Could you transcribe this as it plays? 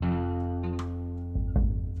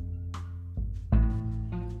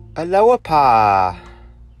Aloha!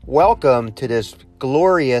 Welcome to this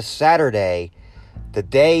glorious Saturday, the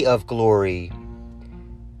day of glory,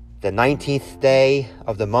 the 19th day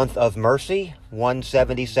of the month of mercy,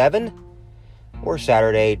 177, or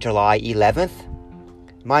Saturday, July 11th.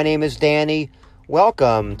 My name is Danny.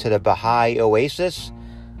 Welcome to the Baha'i Oasis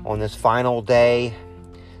on this final day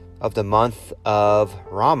of the month of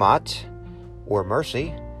Ramat, or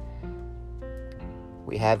mercy.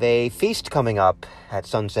 We have a feast coming up at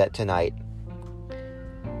sunset tonight.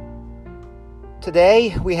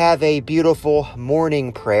 Today we have a beautiful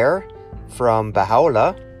morning prayer from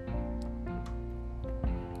Baha'u'llah.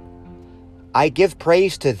 I give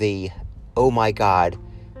praise to thee, O my God,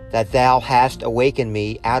 that thou hast awakened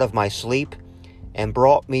me out of my sleep and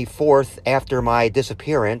brought me forth after my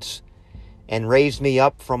disappearance and raised me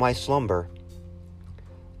up from my slumber.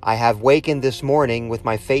 I have wakened this morning with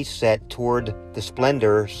my face set toward the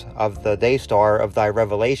splendors of the day star of thy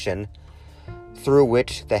revelation, through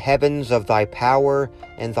which the heavens of thy power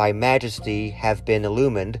and thy majesty have been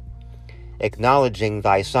illumined, acknowledging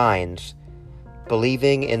thy signs,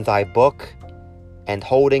 believing in thy book, and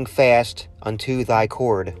holding fast unto thy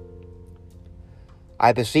cord.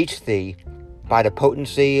 I beseech thee, by the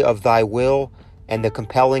potency of thy will and the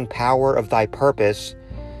compelling power of thy purpose,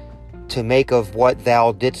 to make of what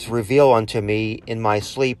thou didst reveal unto me in my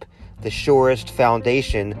sleep the surest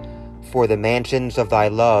foundation for the mansions of thy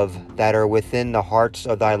love that are within the hearts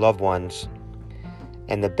of thy loved ones,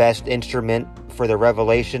 and the best instrument for the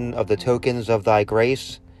revelation of the tokens of thy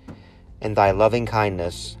grace and thy loving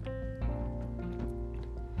kindness.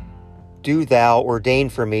 Do thou ordain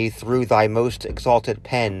for me through thy most exalted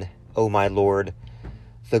pen, O my Lord,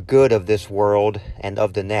 the good of this world and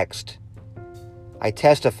of the next. I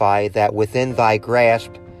testify that within thy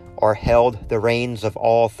grasp are held the reins of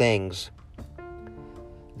all things.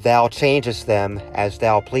 Thou changest them as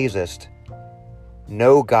thou pleasest.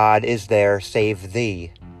 No God is there save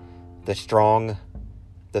thee, the strong,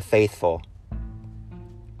 the faithful.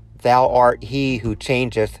 Thou art he who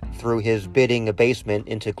changeth through his bidding abasement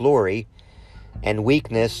into glory, and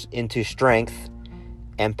weakness into strength,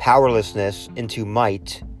 and powerlessness into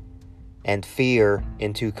might, and fear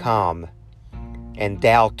into calm, and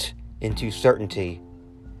doubt into certainty.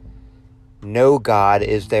 No God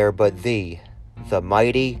is there but thee, the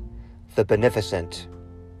mighty, the beneficent.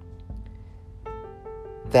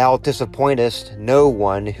 Thou disappointest no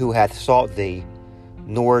one who hath sought thee,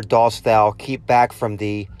 nor dost thou keep back from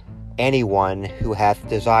thee anyone who hath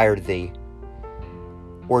desired thee.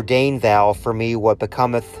 Ordain thou for me what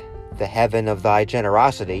becometh the heaven of thy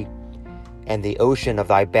generosity, and the ocean of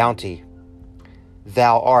thy bounty.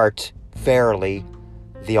 Thou art, verily,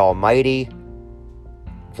 the Almighty,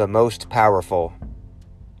 the most powerful.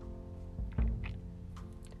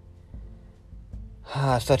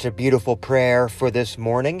 Such a beautiful prayer for this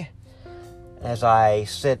morning as I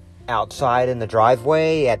sit outside in the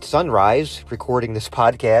driveway at sunrise recording this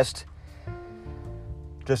podcast,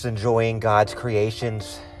 just enjoying God's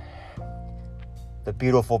creations, the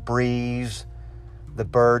beautiful breeze, the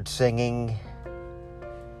birds singing,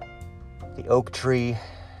 the oak tree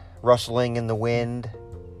rustling in the wind,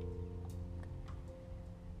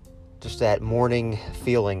 just that morning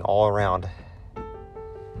feeling all around.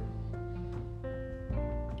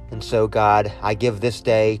 And so, God, I give this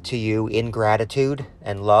day to you in gratitude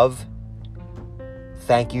and love.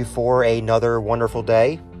 Thank you for another wonderful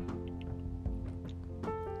day.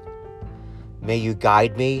 May you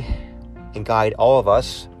guide me and guide all of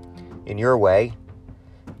us in your way.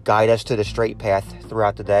 Guide us to the straight path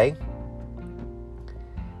throughout the day.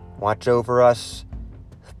 Watch over us,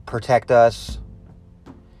 protect us,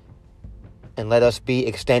 and let us be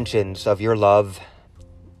extensions of your love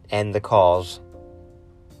and the cause.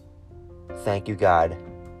 Thank you, God.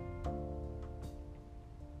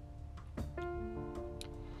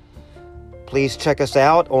 Please check us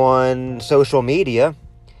out on social media.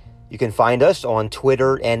 You can find us on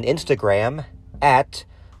Twitter and Instagram at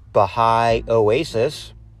Baha'i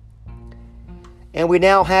Oasis. And we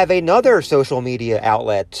now have another social media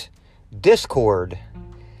outlet, Discord.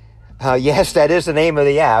 Yes, that is the name of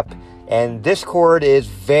the app. And Discord is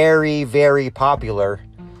very, very popular,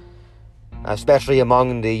 especially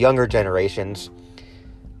among the younger generations.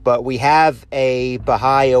 But we have a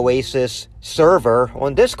Baha'i Oasis server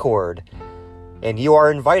on Discord, and you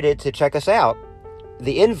are invited to check us out.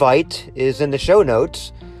 The invite is in the show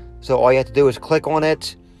notes, so all you have to do is click on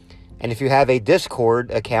it, and if you have a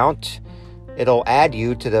Discord account, it'll add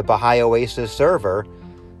you to the Baha'i Oasis server.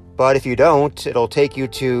 But if you don't, it'll take you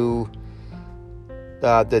to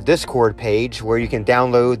the Discord page where you can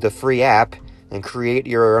download the free app and create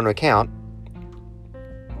your own account.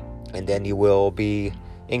 and then you will be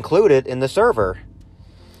included in the server.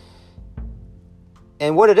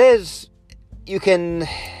 And what it is, you can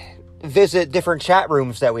visit different chat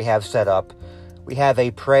rooms that we have set up. We have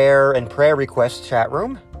a prayer and prayer request chat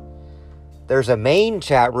room. There's a main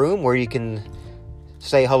chat room where you can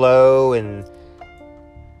say hello and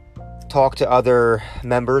talk to other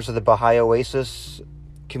members of the Baha'i Oasis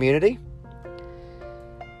community.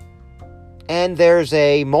 And there's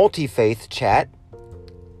a multi-faith chat.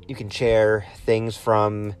 You can share things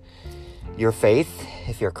from your faith,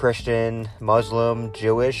 if you're Christian, Muslim,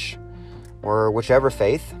 Jewish, or whichever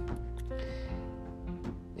faith.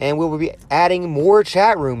 And we'll be adding more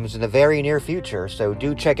chat rooms in the very near future, so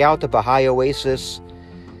do check out the Baha'i Oasis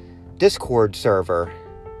Discord server.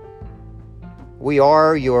 We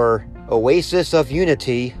are your oasis of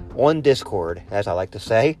unity on Discord, as I like to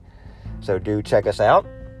say. So do check us out.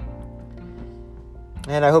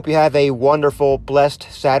 And I hope you have a wonderful, blessed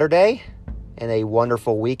Saturday and a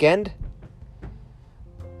wonderful weekend.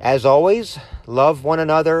 As always, love one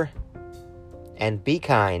another and be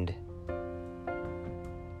kind.